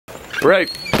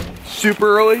Right,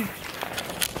 super early.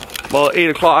 Well, 8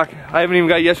 o'clock. I haven't even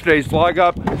got yesterday's vlog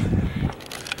up.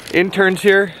 Interns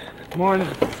here. Morning.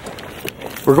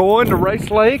 We're going to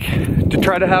Rice Lake to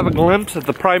try to have a glimpse of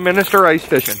the Prime Minister ice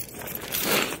fishing.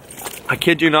 I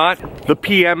kid you not, the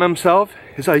PM himself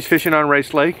is ice fishing on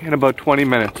Rice Lake in about 20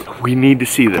 minutes. We need to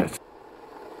see this.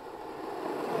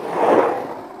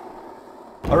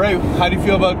 All right, how do you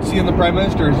feel about seeing the Prime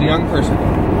Minister as a young person?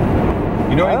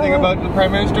 You know anything about the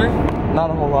Prime Minister? Not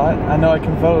a whole lot. I know I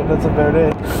can vote, that's about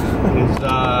it.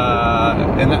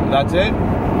 And that's it?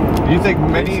 Do you think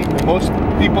most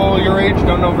people your age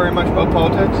don't know very much about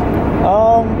politics?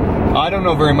 I don't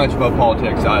know very much about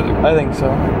politics either. I think so.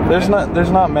 There's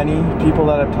not many people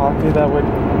that I've talked to that would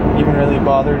even really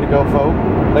bother to go vote.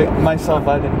 Like myself,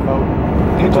 I didn't vote.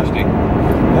 Interesting.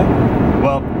 Yeah.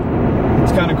 Well,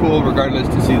 it's kind of cool regardless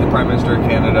to see the Prime Minister of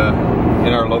Canada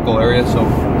in our local area, so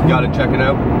you gotta check it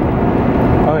out.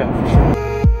 Oh yeah, for sure.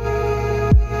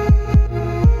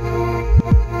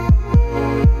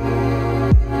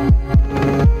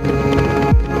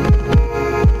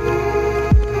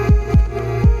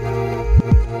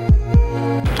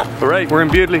 Alright, we're in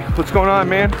Bewdly. What's going on,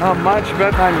 man? Not much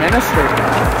about Prime Minister.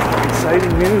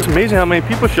 Exciting news. It's amazing how many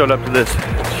people showed up to this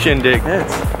shindig.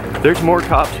 There's more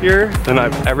cops here than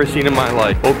I've ever seen in my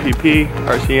life. OPP,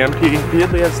 RCMP.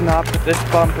 Bewdly has not put this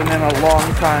bump in a long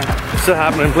time. It's a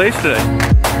happening place today.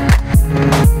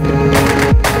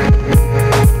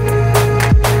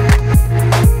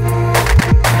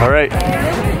 Alright,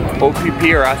 OPP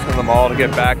are asking them all to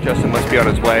get back. Justin must be on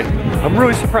his way. I'm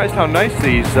really surprised how nice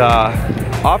these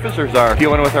officers are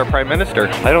dealing with our Prime Minister.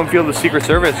 I don't feel the Secret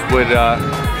Service would,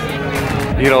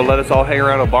 you know, let us all hang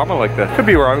around Obama like that. Could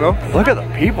be wrong though. Look at the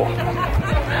people.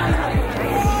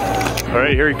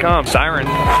 Alright, here he comes. Siren.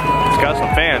 He's got some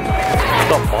fans.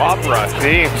 The mob rush.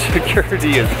 Man,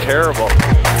 security is terrible.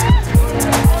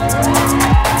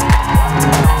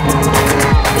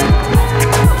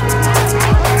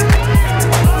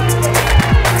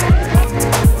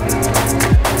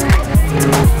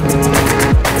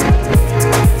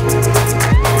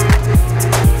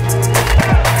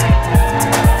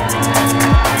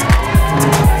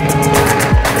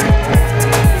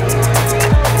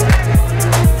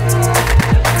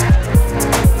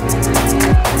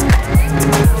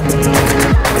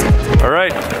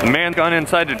 Gone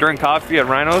inside to drink coffee at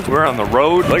Rhino's. We're on the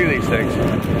road. Look at these things.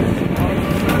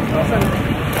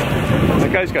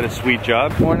 That guy's got a sweet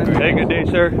job. Morning. Hey, good day,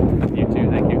 sir. You too,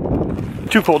 thank you.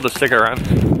 Too cold to stick around.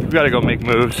 We gotta go make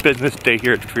moves. Business day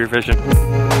here at FearFishing.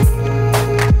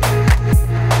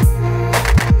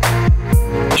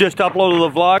 Just uploaded the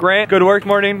vlog. Grant, good work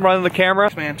morning, running the camera.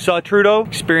 Thanks, man. Saw Trudeau.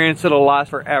 Experience it'll last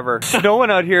forever.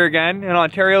 Snowing out here again. In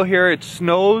Ontario here, it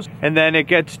snows and then it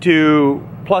gets to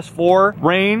 +4,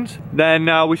 rains, then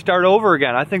we start over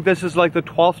again. I think this is like the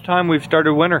 12th time we've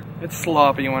started winter. It's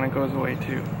sloppy when it goes away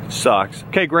too. Sucks.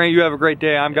 Okay, Grant, you have a great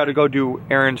day. I'm gotta go do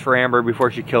errands for Amber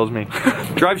before she kills me.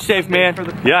 Drive safe, man.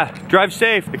 Yeah, drive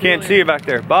safe. I can't see you back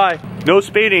there. Bye. No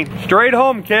speeding. Straight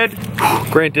home, kid.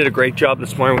 Grant did a great job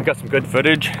this morning. We got some good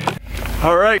footage.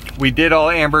 All right, we did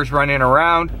all Amber's running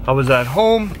around. I was at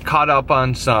home, caught up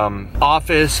on some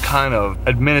office, kind of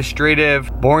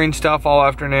administrative, boring stuff all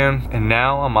afternoon. And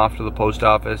now I'm off to the post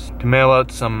office to mail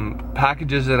out some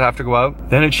packages that have to go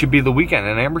out. Then it should be the weekend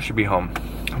and Amber should be home.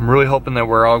 I'm really hoping that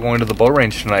we're all going to the boat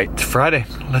range tonight. It's Friday.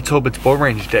 Let's hope it's boat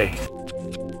range day.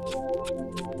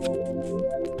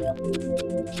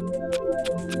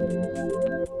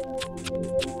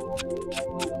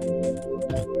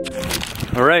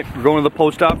 All right, we're going to the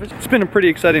post office. It's been a pretty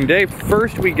exciting day.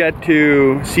 First, we get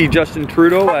to see Justin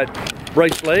Trudeau at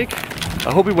Rice Lake.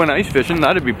 I hope he went ice fishing,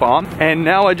 that'd be bomb. And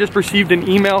now I just received an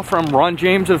email from Ron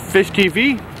James of Fish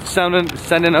TV,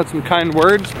 sending out some kind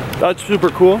words. That's super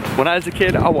cool. When I was a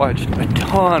kid, I watched a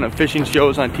ton of fishing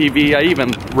shows on TV. I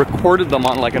even recorded them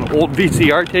on like an old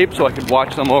VCR tape so I could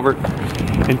watch them over.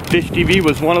 And Fish TV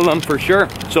was one of them for sure.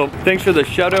 So thanks for the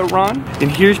shout out, Ron. And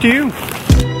here's to you.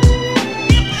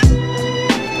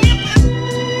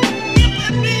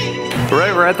 All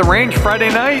right, we're at the range Friday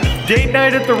night. Date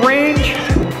night at the range.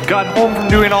 Got home from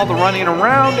doing all the running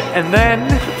around and then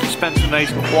spent some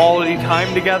nice quality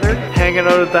time together, hanging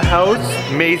out at the house,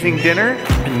 amazing dinner,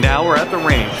 and now we're at the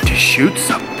range to shoot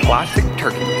some plastic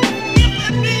turkey.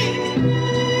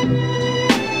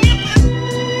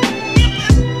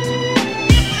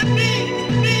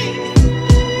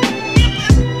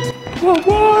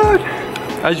 What?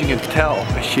 As you can tell,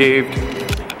 I shaved,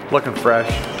 looking fresh.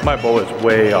 My bow is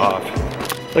way off.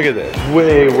 Look at this,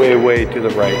 way, way, way to the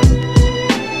right.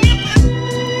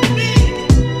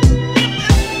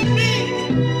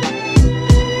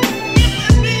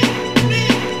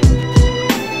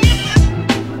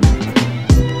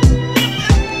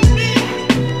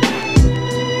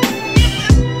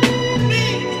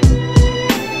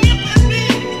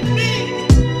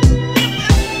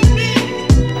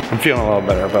 feeling a little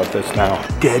better about this now.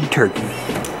 Dead turkey.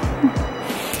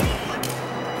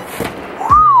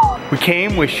 We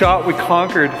came, we shot, we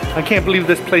conquered. I can't believe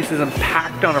this place isn't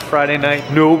packed on a Friday night.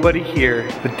 Nobody here.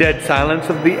 The dead silence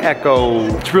of the echo.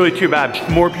 It's really too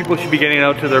bad. More people should be getting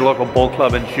out to their local bull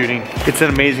club and shooting. It's an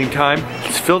amazing time.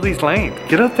 Just fill these lanes.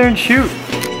 Get out there and shoot.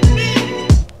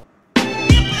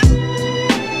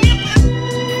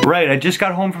 Right, I just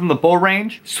got home from the bull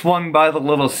range, swung by the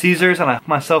Little Caesars, and I hooked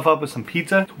myself up with some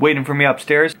pizza, waiting for me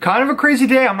upstairs. Kind of a crazy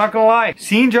day, I'm not gonna lie.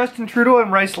 Seeing Justin Trudeau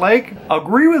in Rice Lake,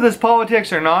 agree with his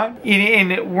politics or not,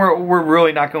 and we're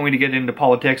really not going to get into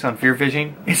politics on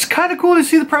FearFishing. It's kind of cool to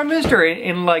see the Prime Minister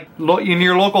in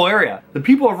your local area. The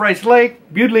people of Rice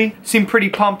Lake, Bewdly, seem pretty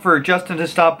pumped for Justin to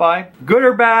stop by. Good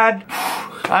or bad?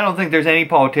 I don't think there's any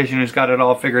politician who's got it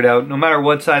all figured out, no matter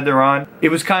what side they're on. It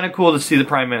was kind of cool to see the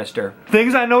Prime Minister.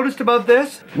 Things I noticed about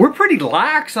this, we're pretty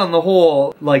lax on the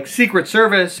whole, like, Secret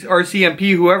Service,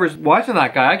 RCMP, whoever's watching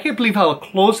that guy. I can't believe how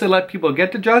close they let people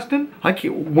get to Justin.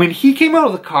 When he came out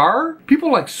of the car,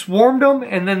 people like swarmed him,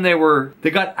 and then they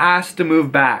got asked to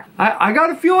move back. I got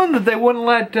a feeling that they wouldn't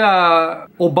let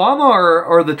Obama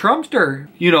or the Trumpster,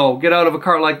 you know, get out of a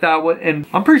car like that, and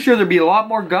I'm pretty sure there'd be a lot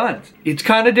more guns. It's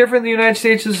kind of different in the United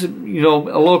States. Is, you know,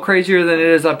 a little crazier than it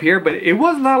is up here, but it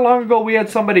wasn't that long ago we had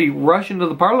somebody rush into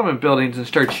the Parliament buildings and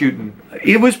start shooting.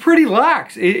 It was pretty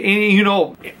lax. And, you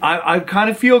know, I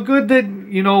kind of feel good that,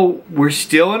 you know, we're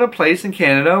still in a place in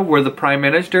Canada where the Prime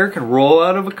Minister can roll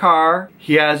out of a car.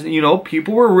 He has, you know,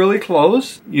 people were really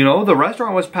close. You know, the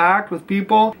restaurant was packed with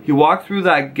people. He walked through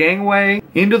that gangway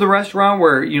into the restaurant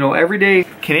where, you know, everyday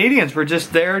Canadians were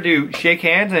just there to shake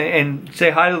hands and say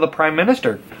hi to the Prime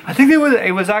Minister. I think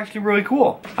it was actually really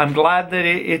cool. I'm glad that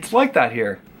it's like that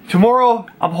here. Tomorrow,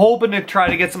 I'm hoping to try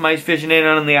to get some ice fishing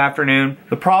in the afternoon.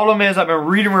 The problem is I've been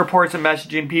reading reports and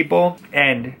messaging people,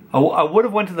 and I would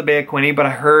have went to the Bay of Quinte, but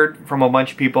I heard from a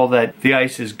bunch of people that the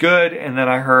ice is good, and then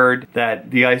I heard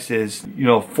that the ice is, you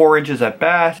know, 4 inches at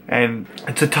best, and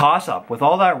it's a toss-up. With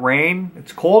all that rain,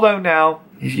 it's cold out now.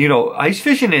 You know, ice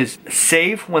fishing is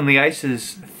safe when the ice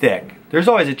is thick. There's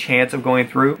always a chance of going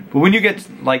through, but when you get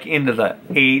like into the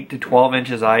 8 to 12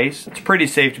 inches ice, it's pretty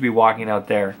safe to be walking out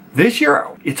there. This year,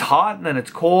 it's hot and then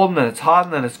it's cold and then it's hot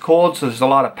and then it's cold, so there's a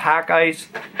lot of pack ice.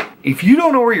 If you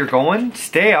don't know where you're going,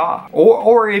 stay off.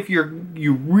 Or if you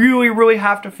really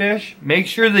have to fish, make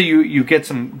sure that you get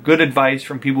some good advice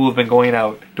from people who've been going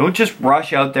out. Don't just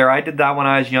rush out there. I did that when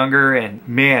I was younger, and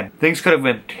man, things could have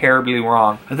went terribly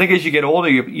wrong. I think as you get older,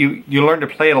 you learn to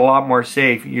play it a lot more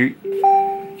safe.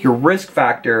 Your risk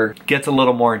factor gets a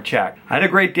little more in check. I had a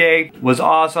great day, was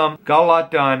awesome, got a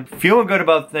lot done, feeling good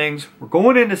about things. We're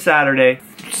going into Saturday.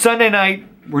 Sunday night,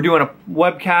 we're doing a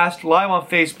webcast live on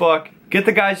Facebook. Get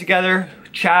the guys together,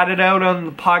 chat it out on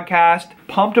the podcast.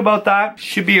 Pumped about that.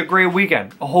 Should be a great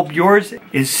weekend. I hope yours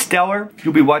is stellar.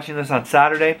 You'll be watching this on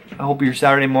Saturday. I hope your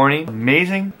Saturday morning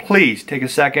amazing. Please take a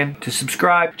second to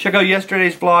subscribe. Check out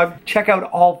yesterday's vlog. Check out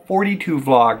all 42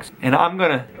 vlogs. And I'm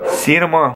gonna see you tomorrow.